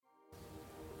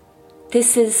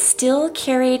This is still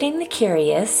Curating the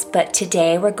Curious, but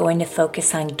today we're going to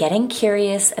focus on getting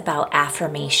curious about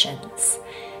affirmations.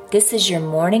 This is your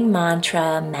morning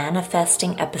mantra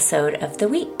manifesting episode of the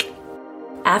week.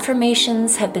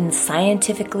 Affirmations have been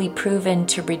scientifically proven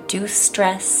to reduce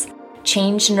stress,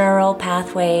 change neural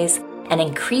pathways, and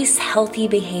increase healthy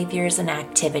behaviors and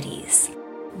activities.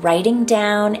 Writing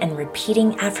down and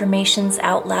repeating affirmations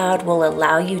out loud will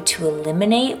allow you to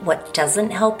eliminate what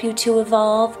doesn't help you to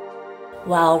evolve,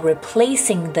 while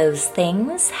replacing those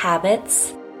things,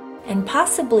 habits, and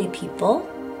possibly people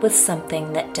with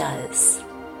something that does.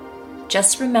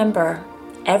 Just remember,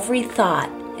 every thought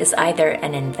is either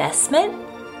an investment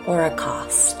or a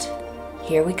cost.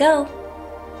 Here we go.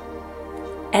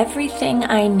 Everything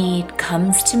I need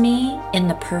comes to me in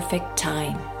the perfect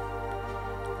time.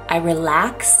 I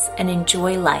relax and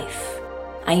enjoy life.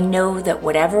 I know that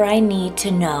whatever I need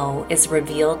to know is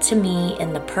revealed to me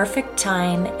in the perfect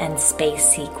time and space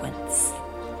sequence.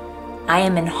 I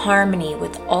am in harmony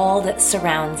with all that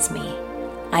surrounds me.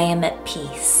 I am at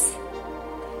peace.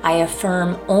 I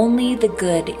affirm only the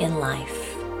good in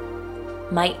life.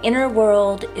 My inner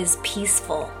world is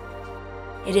peaceful.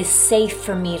 It is safe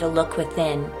for me to look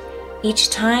within. Each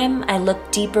time I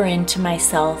look deeper into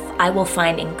myself, I will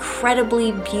find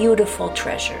incredibly beautiful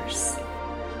treasures.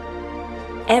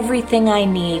 Everything I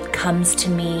need comes to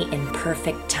me in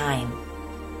perfect time.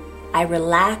 I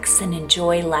relax and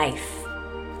enjoy life.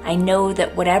 I know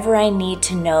that whatever I need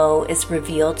to know is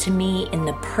revealed to me in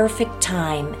the perfect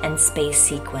time and space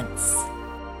sequence.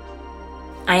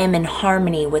 I am in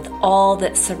harmony with all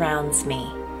that surrounds me.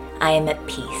 I am at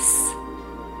peace.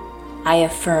 I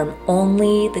affirm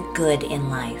only the good in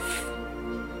life.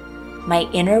 My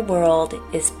inner world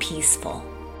is peaceful.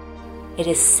 It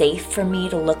is safe for me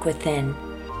to look within.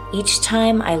 Each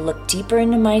time I look deeper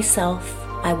into myself,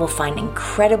 I will find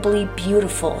incredibly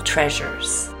beautiful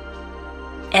treasures.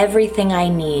 Everything I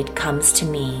need comes to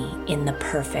me in the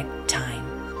perfect time.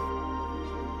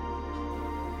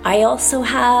 I also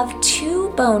have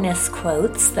 2 bonus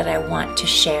quotes that I want to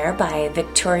share by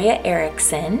Victoria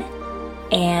Erickson,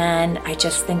 and I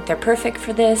just think they're perfect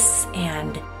for this,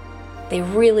 and they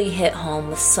really hit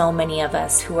home with so many of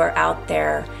us who are out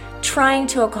there trying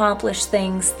to accomplish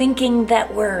things, thinking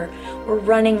that we're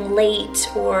running late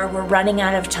or we're running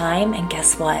out of time, and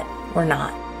guess what? We're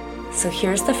not. So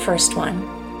here's the first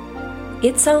one.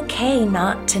 It's okay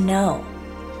not to know.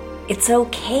 It's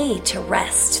okay to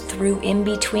rest through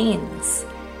in-betweens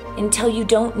until you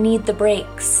don't need the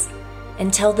brakes,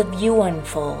 until the view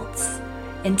unfolds,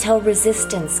 until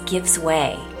resistance gives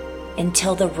way,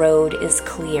 until the road is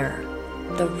clear.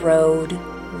 The road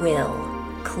will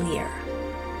clear.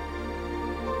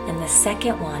 And the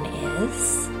second one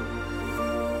is,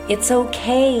 it's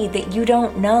okay that you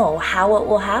don't know how it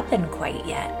will happen quite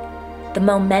yet. The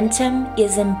momentum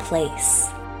is in place.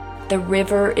 The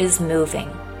river is moving.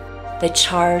 The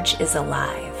charge is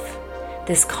alive.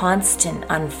 This constant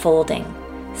unfolding.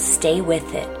 Stay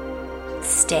with it.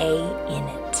 Stay in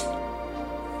it.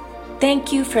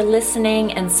 Thank you for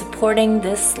listening and supporting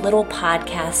this little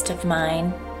podcast of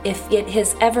mine. If it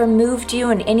has ever moved you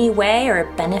in any way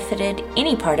or benefited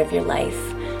any part of your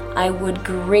life, I would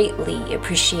greatly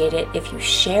appreciate it if you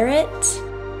share it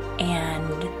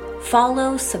and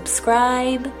follow,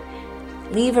 subscribe,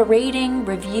 leave a rating,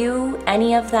 review.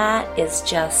 Any of that is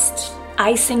just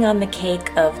icing on the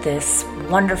cake of this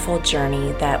wonderful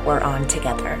journey that we're on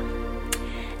together.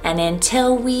 And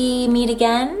until we meet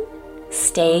again,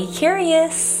 stay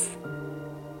curious.